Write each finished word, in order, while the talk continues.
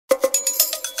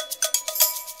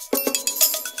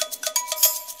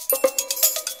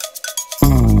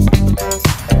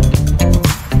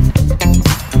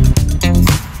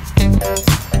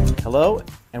Hello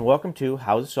and welcome to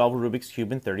How to Solve a Rubik's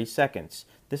Cube in 30 Seconds.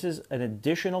 This is an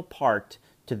additional part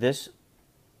to this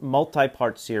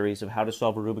multi-part series of How to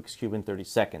Solve a Rubik's Cube in 30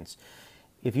 Seconds.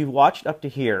 If you've watched up to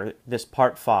here, this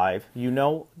part 5, you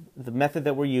know the method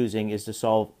that we're using is to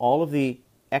solve all of the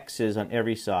X's on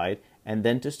every side and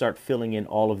then to start filling in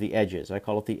all of the edges. I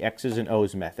call it the X's and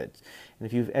O's method.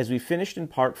 And as we finished in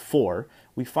part 4,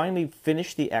 we finally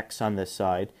finished the X on this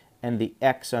side and the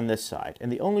X on this side.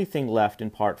 And the only thing left in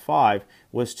part 5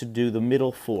 was to do the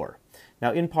middle 4.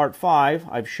 Now in part 5,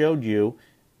 I've showed you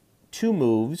 2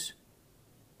 moves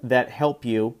that help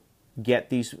you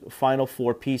get these final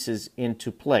 4 pieces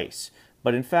into place.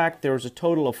 But in fact, there's a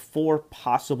total of 4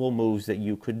 possible moves that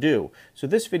you could do. So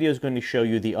this video is going to show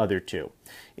you the other 2.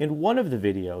 In one of the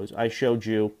videos, I showed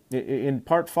you, in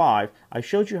part 5, I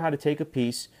showed you how to take a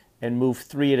piece and move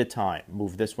 3 at a time.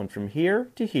 Move this one from here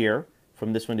to here,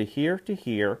 from this one to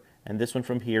here, and this one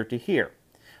from here to here.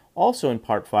 Also in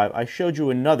part 5, I showed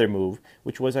you another move,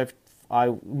 which was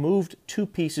I moved 2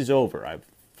 pieces over. I've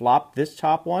flopped this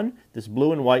top one, this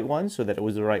blue and white one, so that it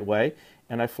was the right way,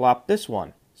 and I flopped this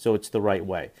one, so it's the right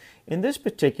way. In this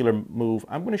particular move,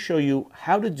 I'm going to show you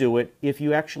how to do it if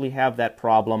you actually have that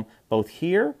problem both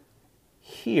here,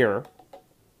 here,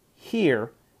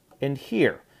 here, and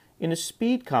here. In a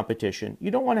speed competition,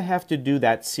 you don't want to have to do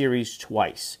that series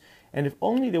twice. And if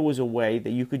only there was a way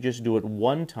that you could just do it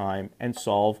one time and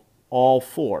solve all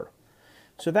 4.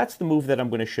 So that's the move that I'm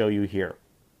going to show you here.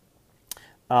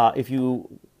 If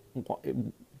you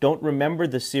don't remember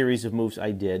the series of moves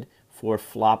I did for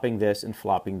flopping this and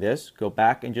flopping this, go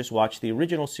back and just watch the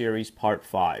original series, part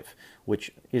 5,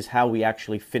 which is how we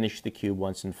actually finish the cube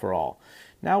once and for all.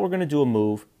 Now we're going to do a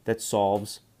move that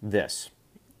solves this,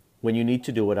 when you need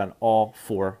to do it on all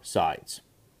 4 sides.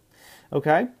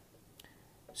 Okay?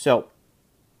 So,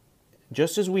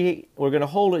 we're going to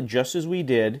hold it just as we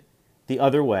did the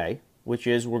other way, which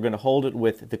is we're going to hold it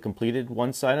with the completed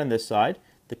one side on this side,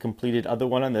 the completed other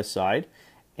one on this side,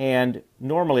 and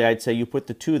normally I'd say you put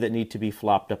the 2 that need to be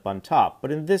flopped up on top.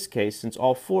 But in this case, since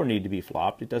all 4 need to be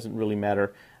flopped, it doesn't really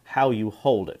matter how you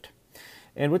hold it.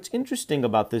 And what's interesting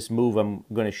about this move I'm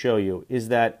going to show you is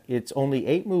that it's only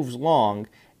 8 moves long,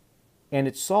 and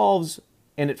it solves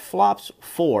and it flops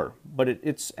 4, but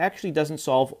it actually doesn't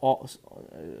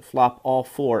flop all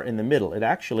 4 in the middle. It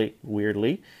actually,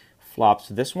 weirdly, flops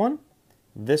this one,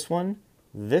 this one,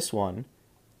 this one,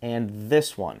 and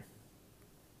this one.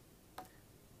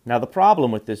 Now the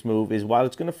problem with this move is while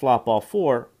it's going to flop all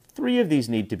 4, 3 of these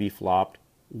need to be flopped,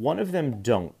 1 of them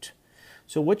don't.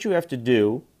 So what you have to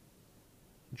do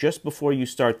just before you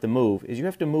start the move is you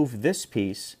have to move this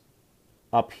piece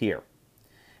up here.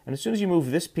 And as soon as you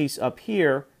move this piece up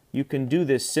here, you can do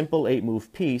this simple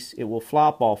 8-move piece. It will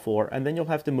flop all 4, and then you'll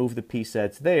have to move the piece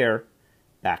that's there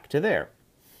back to there.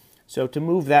 So to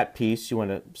move that piece, you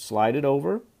want to slide it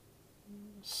over,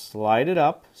 slide it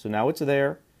up, so now it's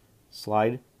there,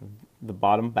 slide the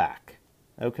bottom back.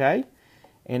 Okay?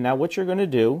 And now what you're going to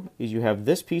do is you have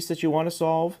this piece that you want to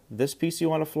solve, this piece you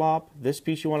want to flop, this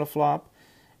piece you want to flop,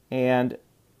 and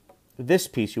this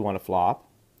piece you want to flop.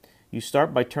 You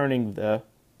start by turning the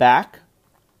back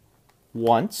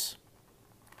once,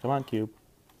 come on cube,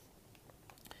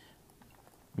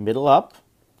 middle up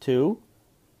 2,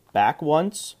 back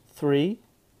once 3,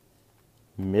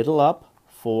 middle up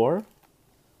 4,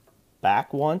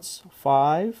 back once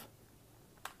 5,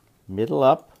 middle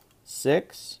up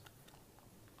 6,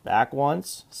 back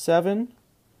once 7,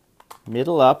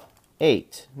 middle up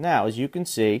 8. Now as you can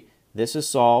see, this is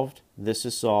solved, this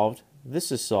is solved,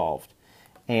 this is solved,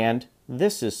 and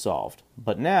this is solved.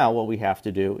 But now what we have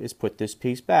to do is put this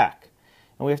piece back.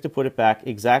 And we have to put it back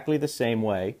exactly the same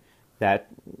way that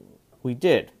we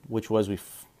did, which was we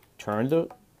turned the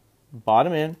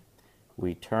bottom in,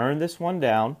 we turned this one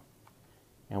down,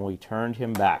 and we turned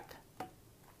him back.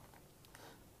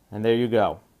 And there you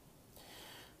go.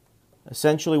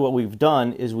 Essentially what we've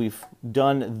done is we've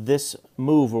done this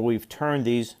move where we've turned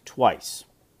these twice.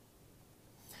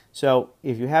 So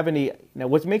if you have any, now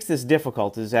what makes this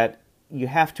difficult is that you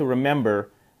have to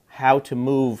remember how to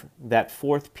move that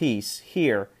 4th piece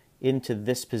here into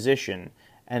this position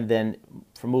and then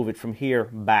move it from here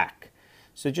back.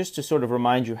 So just to sort of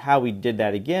remind you how we did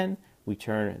that again, we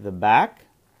turn the back.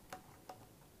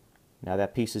 Now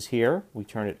that piece is here. We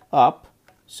turn it up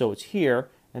so it's here,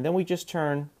 and then we just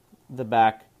turn the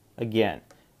back again.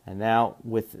 And now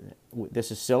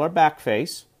this is still our back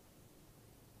face.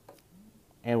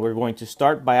 And we're going to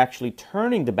start by actually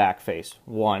turning the back face.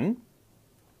 1,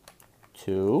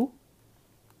 2,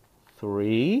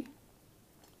 3,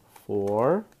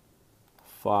 4,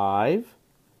 5,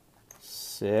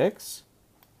 6,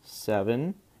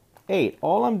 7, 8.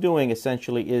 All I'm doing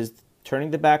essentially is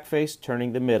turning the back face,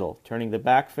 turning the middle, turning the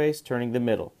back face, turning the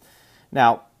middle.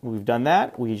 Now, we've done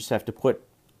that. We just have to put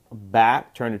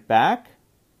back, turn it back,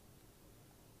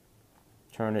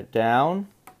 turn it down,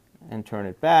 and turn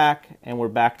it back, and we're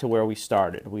back to where we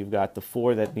started. We've got the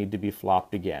 4 that need to be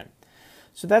flopped again.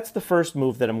 So that's the first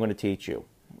move that I'm going to teach you.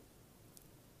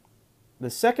 The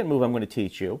second move I'm going to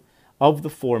teach you, of the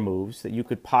 4 moves that you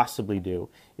could possibly do,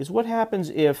 is what happens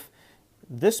if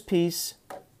this piece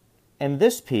and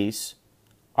this piece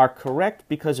are correct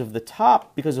because of the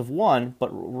top, because of one, but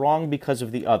wrong because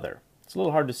of the other. It's a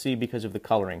little hard to see because of the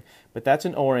coloring, but that's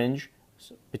an orange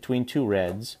between 2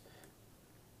 reds.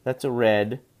 That's a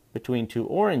red between 2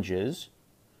 oranges.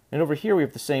 And over here we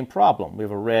have the same problem. We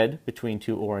have a red between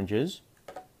 2 oranges,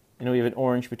 and we have an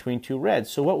orange between 2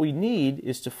 reds. So what we need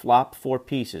is to flop 4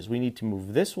 pieces. We need to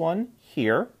move this one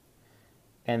here,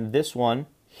 and this one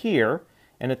here,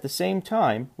 and at the same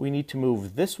time, we need to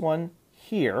move this one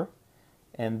here,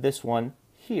 and this one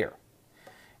here.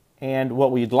 And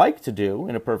what we'd like to do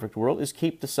in a perfect world is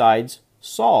keep the sides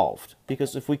solved,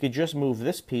 because if we could just move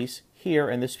this piece here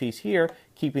and this piece here,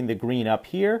 keeping the green up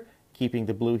here, keeping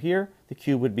the blue here, the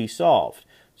cube would be solved.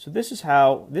 So this is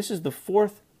the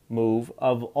 4th move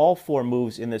of all 4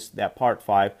 moves in that part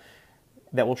 5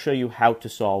 that will show you how to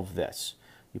solve this.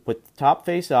 You put the top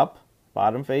face up,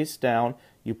 bottom face down,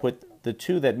 you put the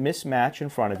 2 that mismatch in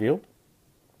front of you,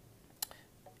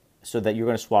 so that you're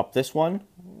going to swap this one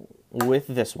with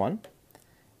this one,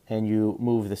 and you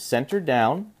move the center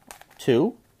down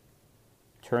 2,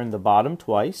 turn the bottom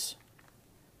twice,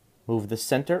 move the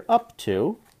center up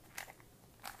 2,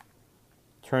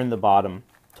 turn the bottom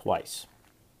twice.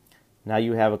 Now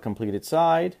you have a completed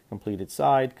side, completed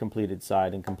side, completed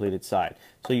side, and completed side.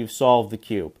 So you've solved the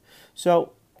cube.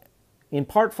 So in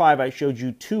part 5 I showed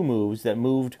you 2 moves that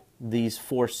moved these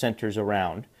 4 centers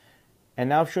around. And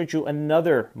now I've showed you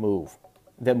another move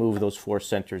that moved those 4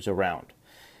 centers around.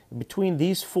 Between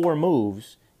these 4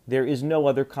 moves, there is no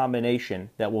other combination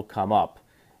that will come up.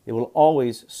 It will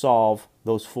always solve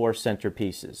those 4 center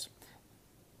pieces.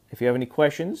 If you have any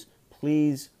questions,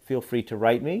 please feel free to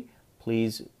write me.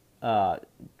 Please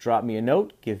drop me a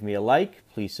note, give me a like,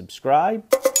 please subscribe.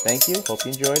 Thank you. Hope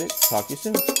you enjoyed it. Talk to you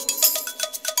soon.